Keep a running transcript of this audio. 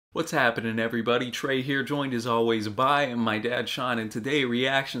What's happening, everybody? Trey here, joined as always by my dad Sean, and today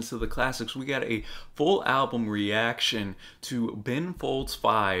reactions to the classics. We got a full album reaction to Ben Folds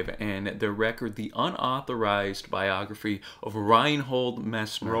 5 and their record, The Unauthorized Biography of Reinhold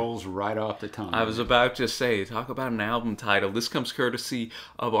Messner. Rolls right off the tongue. I was about to say, talk about an album title. This comes courtesy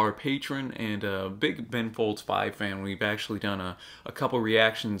of our patron and a big Ben Folds 5 fan. We've actually done a couple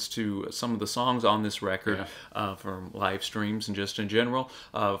reactions to some of the songs on this record from live streams and just in general.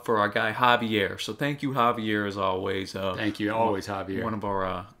 For our guy Javier. So thank you, Javier, as always. Thank you, always, Javier. One of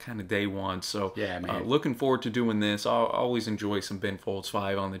our kind of day ones. So yeah, man. Looking forward to doing this. I'll always enjoy some Ben Folds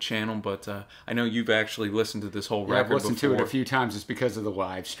 5 on the channel, but I know you've actually listened to this whole record I've listened before. to it a few times just because of the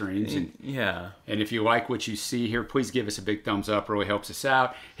live streams. And if you like what you see here, please give us a big thumbs up. Really helps us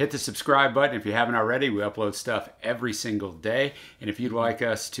out. Hit the subscribe button if you haven't already. We upload stuff every single day. And if you'd like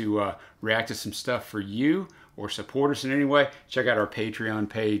us to react to some stuff for you, or support us in any way, check out our Patreon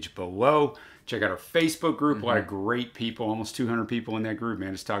page below. Check out our Facebook group. A lot of great people, almost 200 people in that group,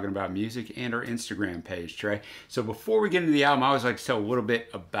 man, just talking about music, and our Instagram page, Trey. So before we get into the album, I always like to tell a little bit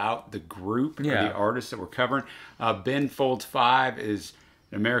about the group, or the artists that we're covering. Ben Folds 5 is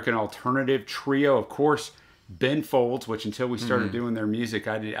an American alternative trio. Of course, Ben Folds, which until we started doing their music,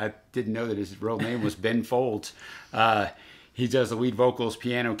 I didn't know that his real name was Ben Folds. He does the lead vocals,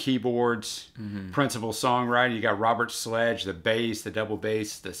 piano, keyboards, principal songwriting. You got Robert Sledge, the bass, the double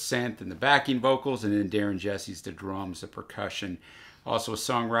bass, the synth, and the backing vocals. And then Darren Jesse's the drums, the percussion. Also a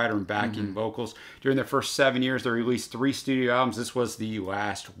songwriter and backing vocals. During their first 7 years, they released 3 studio albums. This was the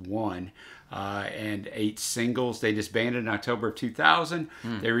last one. And 8 singles. They disbanded in October of 2000.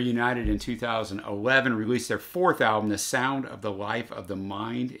 They reunited in 2011, released their 4th album, The Sound of the Life of the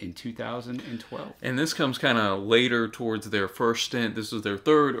Mind, in 2012. And this comes kind of later towards their first stint. This was their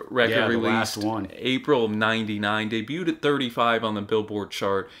 3rd record released. Last one. April of '99. Debuted at 35 on the Billboard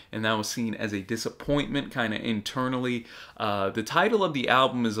chart, and that was seen as a disappointment kind of internally. The title of the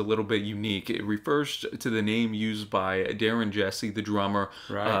album is a little bit unique. It refers to the name used by Darren Jesse, the drummer,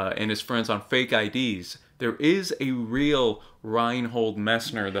 and his friends on fake IDs. There is a real Reinhold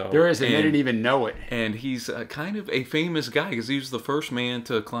Messner, though. There is, and they didn't even know it. And he's kind of a famous guy because he was the first man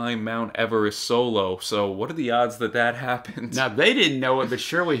to climb Mount Everest solo. So what are the odds that that happened? Now, they didn't know it, but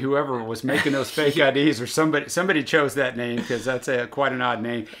surely whoever was making those fake IDs, or somebody chose that name, because that's quite an odd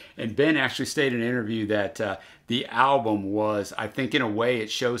name. And Ben actually stated in an interview that the album was, I think in a way,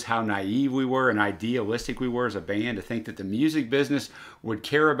 it shows how naive we were and idealistic we were as a band to think that the music business would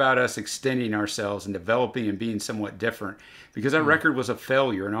care about us extending ourselves and developing and being somewhat different. Because that record was a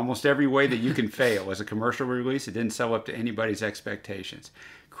failure in almost every way that you can fail. As a commercial release, it didn't sell up to anybody's expectations.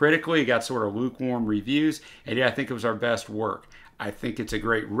 Critically, it got sort of lukewarm reviews, and yeah, I think it was our best work. I think it's a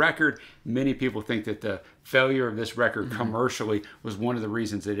great record. Many people think that the failure of this record commercially was one of the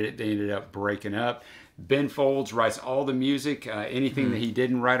reasons that they ended up breaking up. Ben Folds writes all the music. Anything that he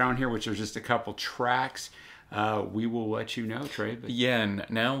didn't write on here, which was just a couple tracks, we will let you know, Trey. But yeah, and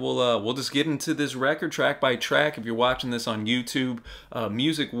now we'll just get into this record track by track. If you're watching this on YouTube,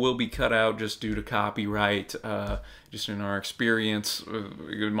 music will be cut out just due to copyright. Just in our experience,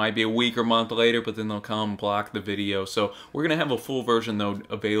 it might be a week or month later, but then they'll come block the video. So we're gonna have a full version though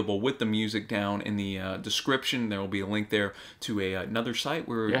available with the music down in the description. There will be a link there to another site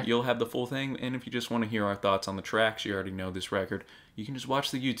where you'll have the full thing. And if you just want to hear our thoughts on the tracks, you already know this record, you can just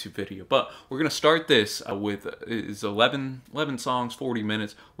watch the YouTube video. But we're going to start this with 11 songs, 40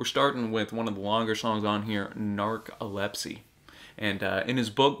 minutes. We're starting with one of the longer songs on here, Narcolepsy. And in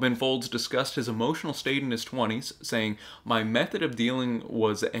his book, Ben Folds discussed his emotional state in his 20s, saying, "My method of dealing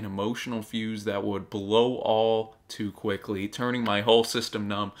was an emotional fuse that would blow all too quickly, turning my whole system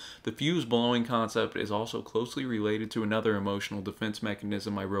numb. The fuse blowing concept is also closely related to another emotional defense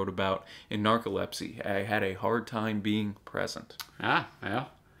mechanism I wrote about in Narcolepsy. I had a hard time being present." Well.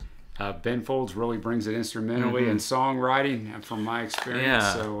 Ben Folds really brings it instrumentally and songwriting, from my experience.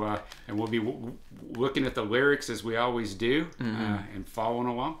 So, and we'll be looking at the lyrics as we always do, and following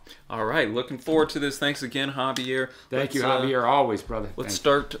along. All right, looking forward to this. Thanks again, Javier. Thank you, Javier. Always, brother. Let's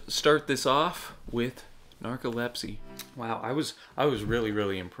start this off with Narcolepsy. Wow, I was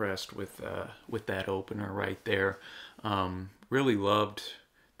really impressed with that opener right there. Really loved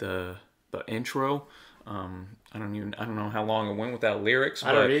the intro. I don't know how long it went without lyrics.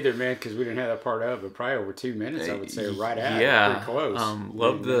 I don't either, man, because we didn't have that part of it. Probably over 2 minutes, I would say, right at pretty close.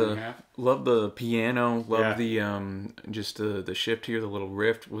 Love the piano. Love the just the shift here. The little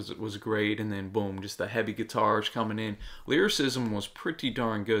riff was great, and then boom, just the heavy guitars coming in. Lyricism was pretty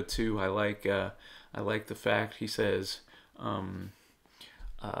darn good too. I like the fact he says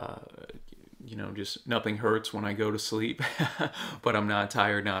you know, just nothing hurts when I go to sleep, but I'm not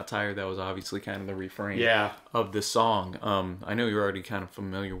tired, not tired. That was obviously kind of the refrain of the song. I know you're already kind of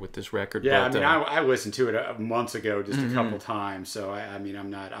familiar with this record. Yeah, but, I mean, I listened to it months ago, just a couple times. So I mean,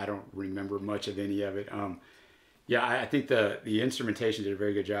 I don't remember much of any of it. Yeah, I think the instrumentation did a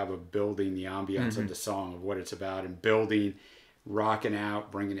very good job of building the ambiance of the song, of what it's about, and building, rocking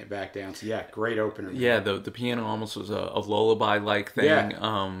out, bringing it back down. So yeah, great opener. Man. Yeah, the piano almost was a lullaby-like thing,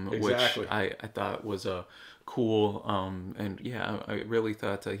 exactly. which I thought was cool. And yeah, I really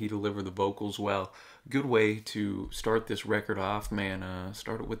thought he delivered the vocals well. Good way to start this record off, man.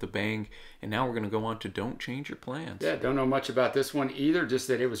 Start it with a bang. And now we're going to go on to Don't Change Your Plans. Yeah, don't know much about this one either, just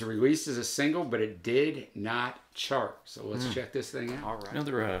that it was released as a single, but it did not chart. So let's check this thing out. All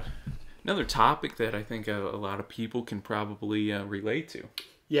right. Another topic that I think a lot of people can probably relate to.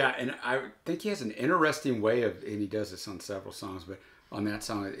 Yeah, and I think he has an interesting way of, and he does this on several songs, but on that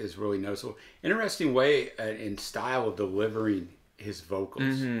song it is really noticeable. Interesting way and style of delivering his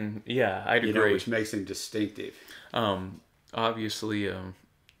vocals. Yeah, I'd agree. Know, which makes him distinctive. Obviously,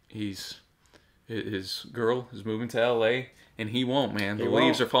 his girl is moving to L.A., and he won't, man. The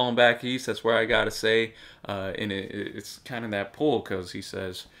leaves are falling back east. That's where I gotta say, and it's kind of that pull, because he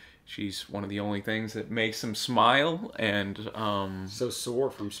says she's one of the only things that makes him smile, and so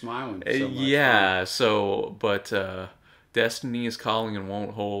sore from smiling so much. Yeah. So, but destiny is calling and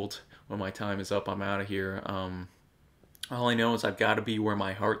won't hold. When my time is up, I'm out of here. All I know is I've got to be where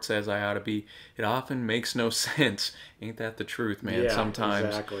my heart says I ought to be. It often makes no sense. Ain't that the truth, man? Yeah, sometimes.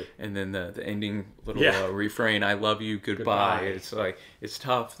 Exactly. And then the ending little refrain, I love you, goodbye. It's like, it's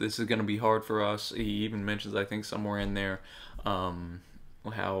tough. This is going to be hard for us. He even mentions, I think, somewhere in there,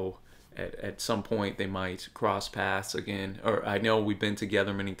 how at some point they might cross paths again. Or I know we've been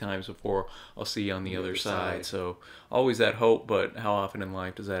together many times before. I'll see you on the other side. So always that hope, but how often in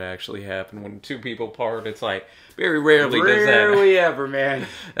life does that actually happen? When two people part, it's like very rarely does that. Rarely ever, man.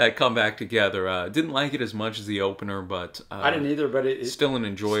 That come back together. Didn't like it as much as the opener, but I didn't either. But it's still an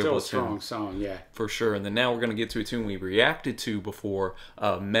enjoyable, still a strong song, yeah, for sure. And then now we're gonna get to a tune we reacted to before,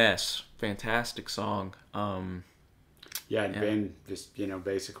 "Mess." Fantastic song. Yeah, and Ben just,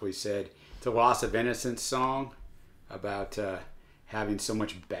 basically said it's a loss of innocence song about having so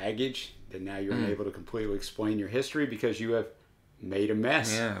much baggage that now you're unable to completely explain your history because you have made a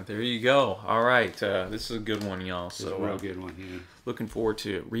mess. Yeah, there you go. All right, this is a good one, y'all. So a real good one. Yeah. Looking forward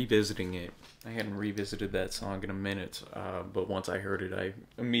to revisiting it. I hadn't revisited that song in a minute, but once I heard it, I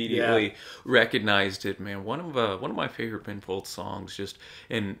immediately recognized it. Man, one of my favorite Ben Folds songs.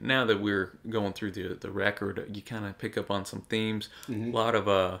 And now that we're going through the record, you kind of pick up on some themes. A lot of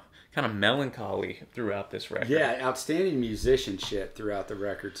kind of melancholy throughout this record. Yeah, outstanding musicianship throughout the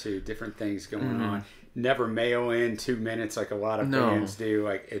record too. Different things going on. Never mail in 2 minutes like a lot of bands do.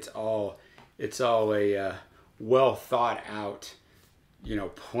 Like it's all a well thought out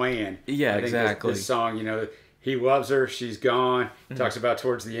plan. Yeah, I think exactly. This song, he loves her, she's gone. Talks about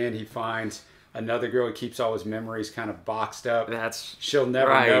towards the end he finds another girl. He keeps all his memories kind of boxed up. She'll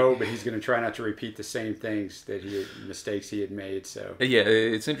never know, but he's going to try not to repeat the same things mistakes he had made. So yeah,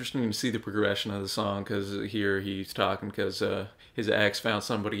 it's interesting to see the progression of the song, because here he's talking because his ex found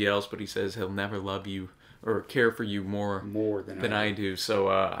somebody else, but he says he'll never love you or care for you more than I do. So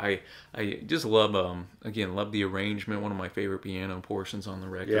I just love love the arrangement. One of my favorite piano portions on the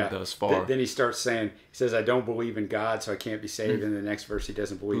record thus far. Then he starts saying, he says, I don't believe in God, so I can't be saved. And the next verse, he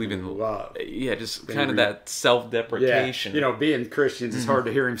doesn't believe in love. Yeah, just then kind of that self-deprecation. Yeah, being Christians, it's hard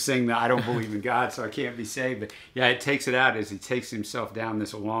to hear him sing that I don't believe in God, so I can't be saved. But yeah, it takes it out as he takes himself down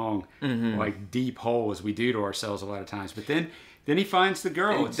this long, deep hole, as we do to ourselves a lot of times. But then he finds the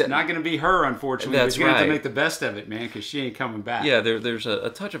girl. It's not going to be her, unfortunately. But you're going to have to make the best of it, man, because she ain't coming back. Yeah, there's a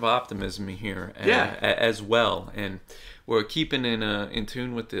touch of optimism here as well. And we're keeping in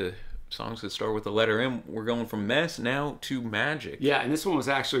tune with the songs that start with the letter M. We're going from Mess now to Magic. Yeah, and this one was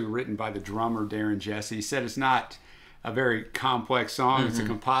actually written by the drummer, Darren Jesse. He said it's not a very complex song. It's a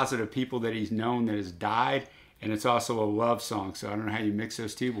composite of people that he's known that has died. And it's also a love song, so I don't know how you mix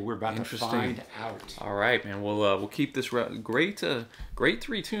those two, but we're about to find out. All right, man. We'll keep this great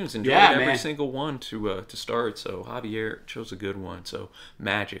 3 tunes. Enjoyed every single one to start. So Javier chose a good one. So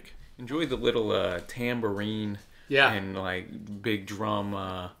Magic. Enjoy the little tambourine and big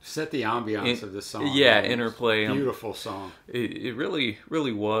drum. Set the ambiance of the song. Yeah, interplay. Beautiful song. It really,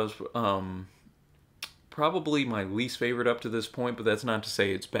 really was. Probably my least favorite up to this point, but that's not to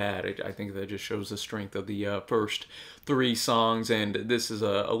say it's bad. I think that just shows the strength of the first 3 songs, and this is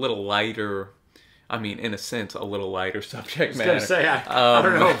a little lighter I mean, in a sense, a little lighter subject matter. I was going to say, I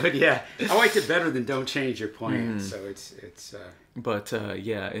don't know, but yeah, I liked it better than Don't Change Your Plans. So it's. But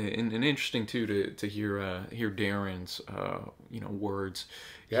yeah, and interesting too to hear Darren's words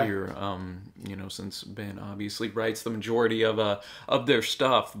here. Since Ben obviously writes the majority of their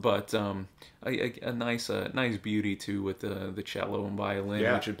stuff, but a nice beauty too with the cello and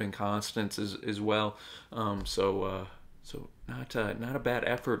violin, which have been constants as well. So not a bad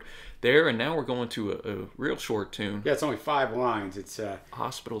effort there. And now we're going to a real short tune. Yeah, it's only 5 lines. It's a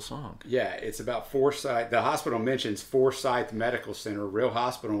hospital song. Yeah, it's about Forsyth. The hospital mentions Forsyth Medical Center, a real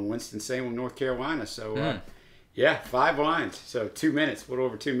hospital in Winston-Salem, North Carolina. So, 5 lines. So 2 minutes, a little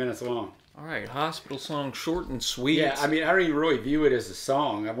over 2 minutes long. All right, hospital song, short and sweet. Yeah, I mean, I don't even really view it as a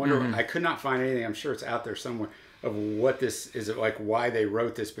song. I wonder, I could not find anything, I'm sure it's out there somewhere, of what this is, like why they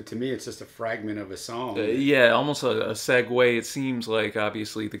wrote this, but to me it's just a fragment of a song. Almost a segue. It seems like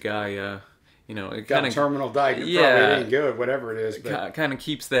obviously the guy, it got a terminal diagnosis. Probably ain't good, whatever it is. But kind of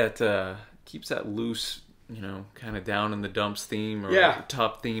keeps that loose, kind of down in the dumps theme or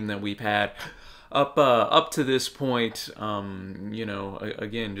tough theme that we've had up to this point.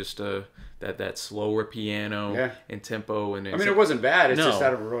 Again, just that slower piano and tempo, and it wasn't bad. It's just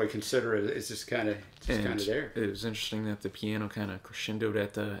I don't really consider it. It's just kind of there. It was interesting that the piano kind of crescendoed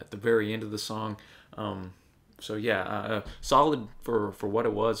at the very end of the song. Solid for what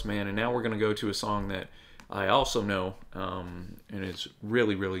it was, man. And now we're gonna go to a song that I also know, and it's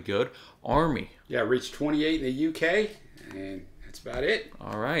really, really good. Army. Yeah, reached 28 in the UK, and that's about it.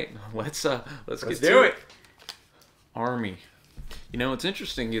 All right, let's get do it. Army. It's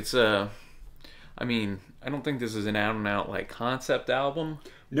interesting. It's I don't think this is an out-and-out like concept album.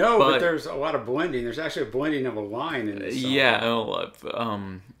 No, but there's a lot of blending. There's actually a blending of a line in this song. Yeah,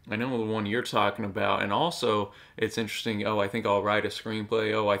 I know the one you're talking about, and also it's interesting. I think I'll write a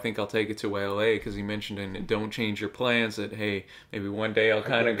screenplay. I think I'll take it to LA, because he mentioned in Don't Change Your Plans that hey, maybe one day I'll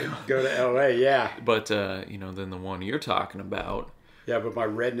kind of go to LA. Yeah, but then the one you're talking about. Yeah, but my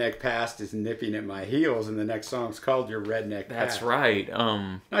redneck past is nipping at my heels, and the next song's called Your Redneck Past. That's right.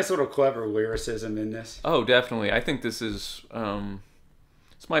 Nice little clever lyricism in this. Oh, definitely. I think this is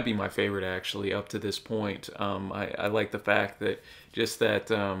this might be my favorite actually up to this point. I like the fact that just that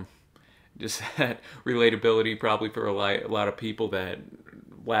relatability probably for a lot of people, that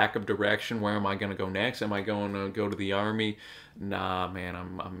lack of direction. Where am I going to go next? Am I going to go to the Army? Nah, man,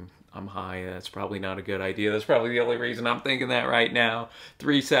 I'm high. That's probably not a good idea. That's probably the only reason I'm thinking that right now.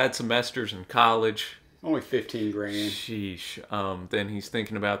 3 sad semesters in college. Only 15 grand. Sheesh. Then he's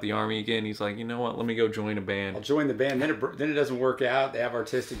thinking about the Army again. He's like, you know what? Let me go join a band. I'll join the band. Then it doesn't work out. They have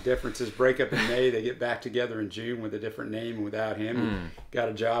artistic differences. Break up in May. They get back together in June with a different name and without him. Got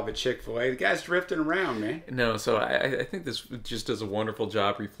a job at Chick-fil-A. The guy's drifting around, man. No, so I think this just does a wonderful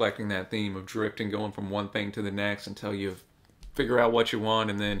job reflecting that theme of drifting, going from one thing to the next until you've figure out what you want,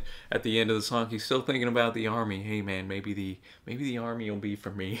 and then at the end of the song he's still thinking about the Army. Hey man, maybe the Army will be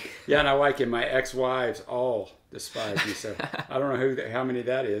for me. Yeah, and I like it. My ex-wives all despise me, so I don't know how many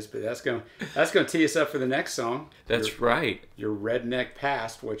that is, but that's gonna tee us up for the next song. That's right. Your Redneck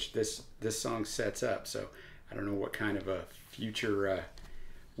Past, which this song sets up. So I don't know what kind of a future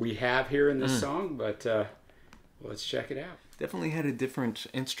we have here in this song, but let's check it out. Definitely had a different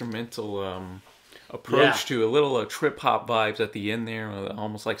instrumental approach to a little trip hop vibes at the end there,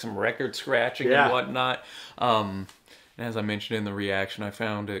 almost like some record scratching and whatnot. And as I mentioned in the reaction, I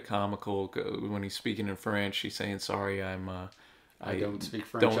found it comical when he's speaking in French. He's saying, "Sorry, I don't speak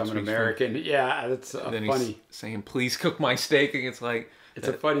French. I'm an American." Yeah, that's then funny. He's saying, "Please cook my steak." And it's like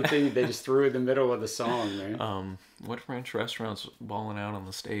a funny thing they just threw in the middle of the song, man. What French restaurants balling out on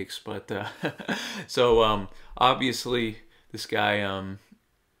the steaks? But so obviously this guy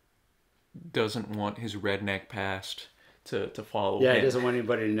doesn't want his redneck past to follow him. Yeah, he doesn't want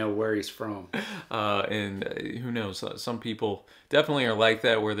anybody to know where he's from. And who knows, some people definitely are like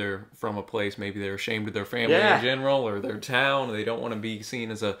that, where they're from a place, maybe they're ashamed of their family in general, or their town, or they don't want to be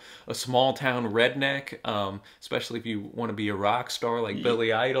seen as a small town redneck, especially if you want to be a rock star like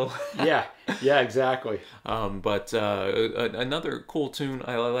Billy Idol. yeah, exactly. But another cool tune,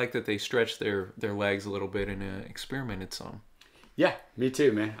 I like that they stretched their legs a little bit and experimented some. Yeah, me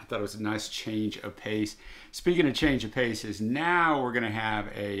too, man. I thought it was a nice change of pace. Speaking of change of pace, now we're going to have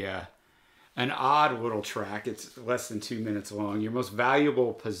an odd little track. It's less than 2 minutes long. Your Most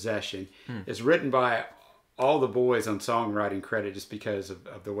Valuable Possession. It's written by all the boys on songwriting credit, just because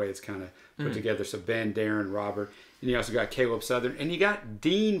of the way it's kind of put together. So Ben, Darren, Robert, and you also got Caleb Southern, and you got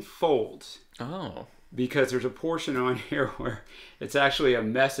Dean Folds. Oh. Because there's a portion on here where it's actually a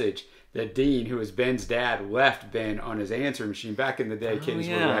message that Dean, who was Ben's dad, left Ben on his answering machine. Back in the day, kids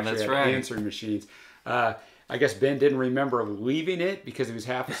would actually have answering machines. I guess Ben didn't remember leaving it because he was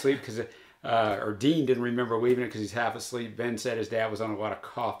half asleep, or Dean didn't remember leaving it because he's half asleep. Ben said his dad was on a lot of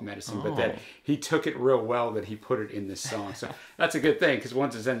cough medicine, but that he took it real well that he put it in this song. So that's a good thing, because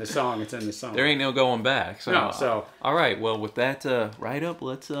once it's in the song, it's in the song. There ain't no going back. So, no, all right. Well, with that write-up,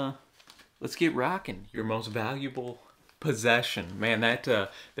 let's get rocking. Your most valuable possession, man. That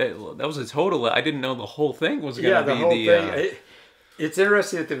was a total. I didn't know the whole thing was going to be the whole thing. It's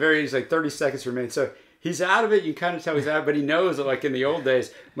interesting at the very end, like 30 seconds remain. So he's out of it. You can kind of tell he's out, but he knows that, like in the old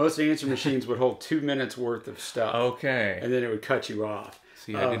days, most answer machines would hold 2 minutes worth of stuff. Okay. And then it would cut you off.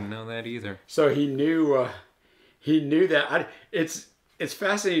 See, I didn't know that either. So he knew that. It's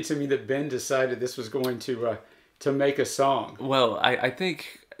fascinating to me that Ben decided this was going to make a song. Well, I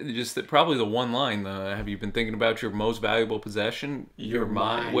think just that probably the one line, have you been thinking about your most valuable possession? Your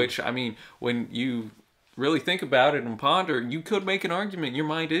mind. Which, I mean, when you really think about it and ponder, you could make an argument your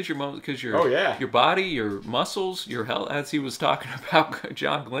mind is your most, because your body, your muscles, your health, as he was talking about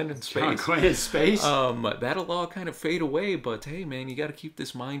John Glenn in space. John Glenn in space. That'll all kind of fade away, but hey, man, you got to keep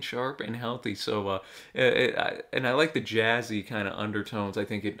this mind sharp and healthy. So, and I like the jazzy kind of undertones. I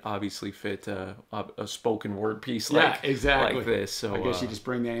think it obviously fit a spoken word piece like this. So I guess you just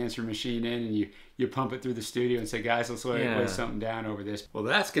bring that answer machine in and you pump it through the studio and say, guys, let's lay something down over this. Well,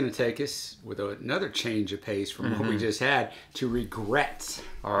 that's going to take us with another change of pace from what we just had to regrets.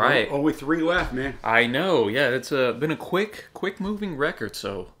 All right. Only 3 left, man. I know. Yeah, it's been a quick moving record.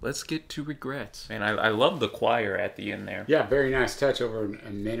 So let's get to regrets. And I love the choir at the end there. Yeah, very nice touch over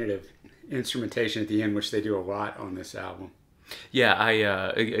a minute of instrumentation at the end, which they do a lot on this album. Yeah, I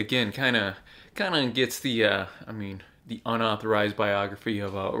again kind of gets the the unauthorized biography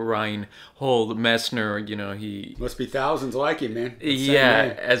of Reinhold Messner. You know, he must be thousands like him, man.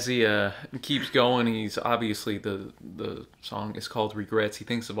 As he keeps going, he's obviously the song is called Regrets. He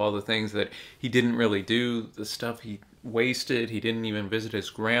thinks of all the things that he didn't really do, the stuff he wasted. He didn't even visit his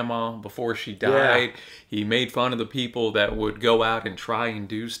grandma before she died. He made fun of the people that would go out and try and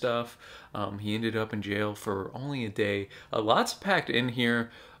do stuff. He ended up in jail for only a day. Lots packed in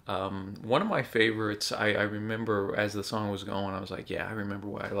here. One of my favorites, I remember as the song was going, I was like, yeah, I remember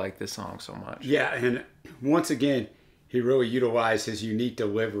why I like this song so much. Yeah, and once again, he really utilized his unique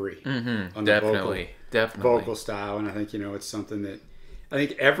delivery on the vocal style, and I think, it's something that I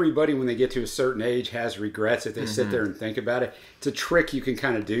think everybody, when they get to a certain age, has regrets if they sit there and think about it. It's a trick you can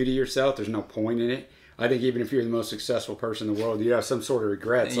kind of do to yourself. There's no point in it. I think even if you're the most successful person in the world, you have some sort of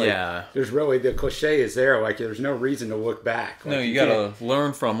regrets. There's really, the cliche is there. Like, there's no reason to look back. Like, no, you got to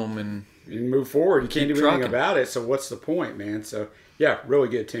learn from them and move forward. You can't do anything about it. So what's the point, man? So yeah, really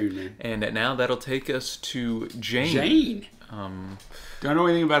good tune, man. And now that'll take us to Jane. Jane. Don't know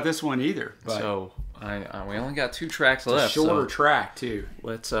anything about this one either. But so we only got 2 tracks left. Shorter track too.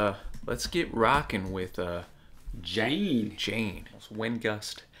 Let's get rocking with Jane. Jane. Wind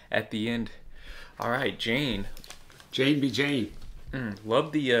gust at the end. All right, Jane. Jane be Jane.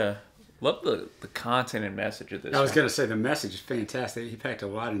 Love the content and message of this. I was going to say the message is fantastic. He packed a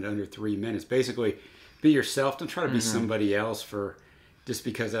lot into under 3 minutes. Basically, be yourself. Don't try to be somebody else just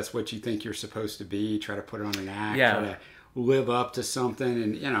because that's what you think you're supposed to be. Try to put on an act. Yeah. Try to live up to something.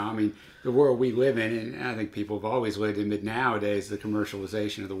 And, the world we live in, and I think people have always lived in, but nowadays, the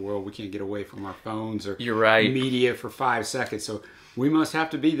commercialization of the world, we can't get away from our phones or media for 5 seconds. So we must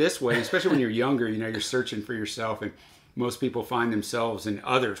have to be this way, especially when you're younger. You're searching for yourself, and most people find themselves in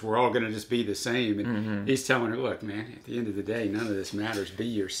others. We're all going to just be the same. And he's telling her, look, man, at the end of the day, none of this matters. Be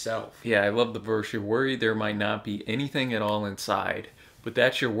yourself. Yeah, I love the verse. You're worried there might not be anything at all inside, but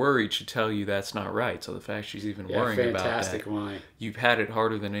that's your worry should tell you that's not right. So the fact she's even worrying about that. Fantastic line. You've had it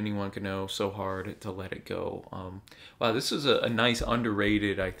harder than anyone could know, so hard to let it go. Wow, this is a nice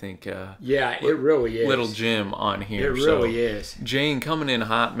underrated, I think. Yeah, it really is. Little gem on here. It really is. Jane coming in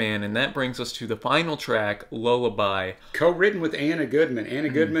hot, man, and that brings us to the final track, Lullaby. Co-written with Anna Goodman. Anna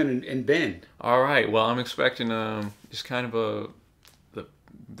Goodman and Ben. All right, well, I'm expecting just kind of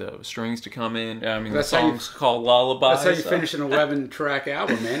the strings to come in. I mean, the song's called Lullaby. That's how you finish an 11-track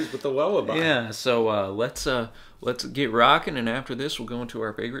album, man, is with the lullaby. Yeah, so let's get rocking, and after this, we'll go into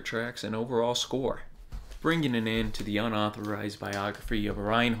our favorite tracks and overall score. Bringing it in to the unauthorized biography of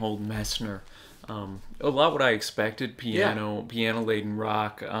Reinhold Messner. A lot what I expected, piano-laden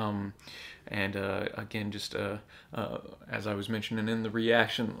rock, and again, just as I was mentioning in the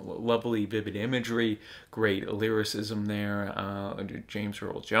reaction, lovely, vivid imagery, great lyricism there. James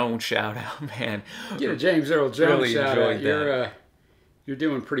Earl Jones shout out, man. Get a James Earl Jones really shout out. You're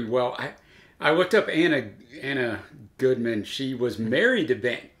doing pretty well. I looked up Anna Goodman. She was married to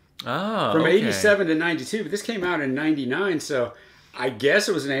Ben. Oh, from okay. 87 to 92. But this came out in 99, so I guess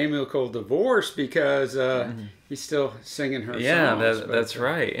it was an amicable divorce because he's still singing her songs. Yeah, that's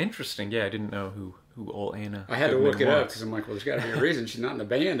right. Interesting. Yeah, I didn't know who old Anna. I had to look it up because I'm like, well, there's got to be a reason. She's not in the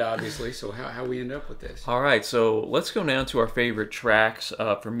band, obviously. So how we end up with this? All right, so let's go now to our favorite tracks.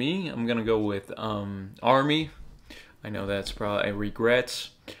 For me, I'm gonna go with Army. I know that's probably Regrets.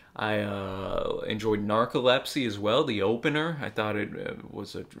 I enjoyed Narcolepsy as well, the opener. I thought it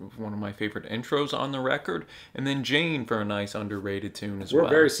was one of my favorite intros on the record. And then Jane for a nice underrated tune as well. We're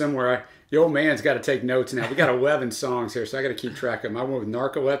very similar. The old man's got to take notes now. We got 11 songs here, so I got to keep track of them. I went with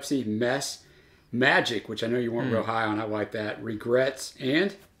Narcolepsy, Mess, Magic, which I know you weren't real high on. I like that. Regrets,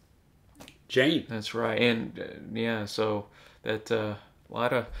 and Jane. That's right. And yeah, so that a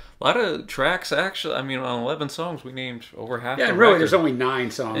lot of tracks actually. I mean, on 11 songs, we named over half. Yeah, the and really, record. there's only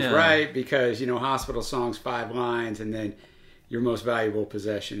 9 songs, right? Because Hospital Songs 5 lines, and then Your Most Valuable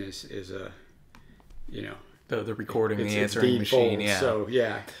Possession is the recording, the answering Dean machine. Folds, Yeah. So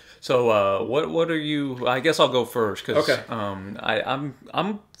yeah. So what are you? I guess I'll go first because okay.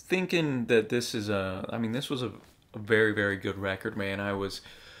 I'm thinking that this is this was a very, very good record, man. I was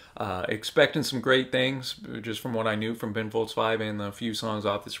expecting some great things just from what I knew from Ben Folds 5 and the few songs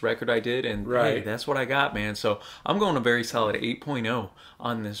off this record I did, and hey, that's what I got, man. So I'm going a very solid 8.0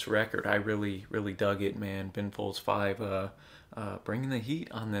 on this record. I really, really dug it, man. Ben Folds 5 bringing the heat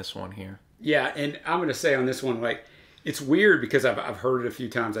on this one here. Yeah, and I'm going to say on this one, like, it's weird because I've heard it a few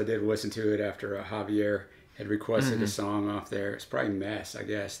times. I did listen to it after Javier had requested a song off there. It's probably Mess, I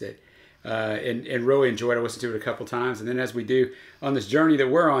guess, that and really enjoyed it. I listened to it a couple times. And then as we do on this journey that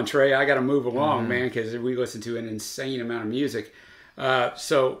we're on, Trey, I got to move along, man, because we listen to an insane amount of music.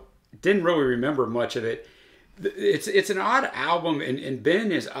 So didn't really remember much of it. It's an odd album, and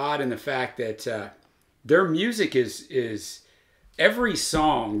Ben is odd in the fact that their music is every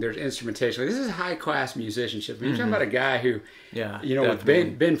song there's instrumentation. This is high class musicianship. You're talking about a guy who, with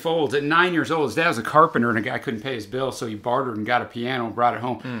Ben Folds at 9 years old, his dad was a carpenter and a guy couldn't pay his bill, so he bartered and got a piano and brought it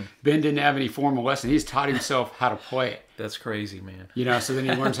home. Ben didn't have any formal lesson. He's taught himself how to play it. That's crazy, man. So then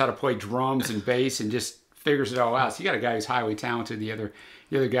he learns how to play drums and bass and just figures it all out. So you got a guy who's highly talented. The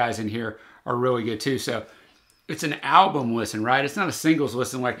other guys in here are really good too. So it's an album listen, right? It's not a singles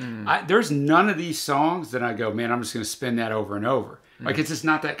listen. Like there's none of these songs that I go, man, I'm just going to spin that over and over. Like it's just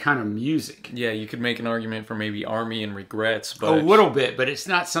not that kind of music. Yeah, you could make an argument for maybe Army and Regrets, but a little bit, but it's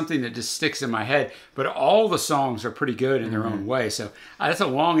not something that just sticks in my head. But all the songs are pretty good in their own way. So that's a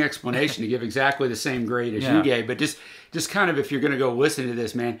long explanation to give exactly the same grade as you gave. But just kind of if you're going to go listen to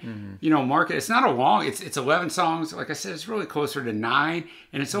this, man, mark it. It's not a long. It's 11 songs. Like I said, it's really closer to 9,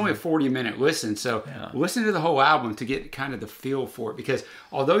 and it's only a 40-minute listen. So listen to the whole album to get kind of the feel for it. Because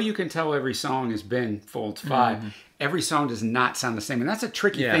although you can tell every song is Ben Folds 5. Every song does not sound the same. And that's a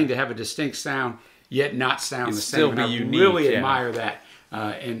tricky thing, to have a distinct sound, yet not sound the same. Still be and I unique, really admire that.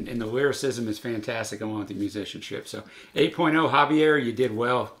 And the lyricism is fantastic along with the musicianship. So 8.0, Javier, you did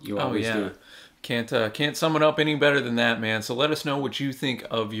well. You always do. Can't sum it up any better than that, man. So let us know what you think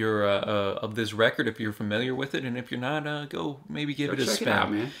of your of this record if you're familiar with it, and if you're not, go maybe give it a spin. Check it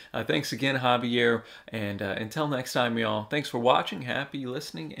out, man. Thanks again, Javier, and until next time, y'all. Thanks for watching. Happy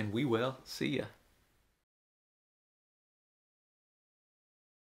listening, and we will see ya.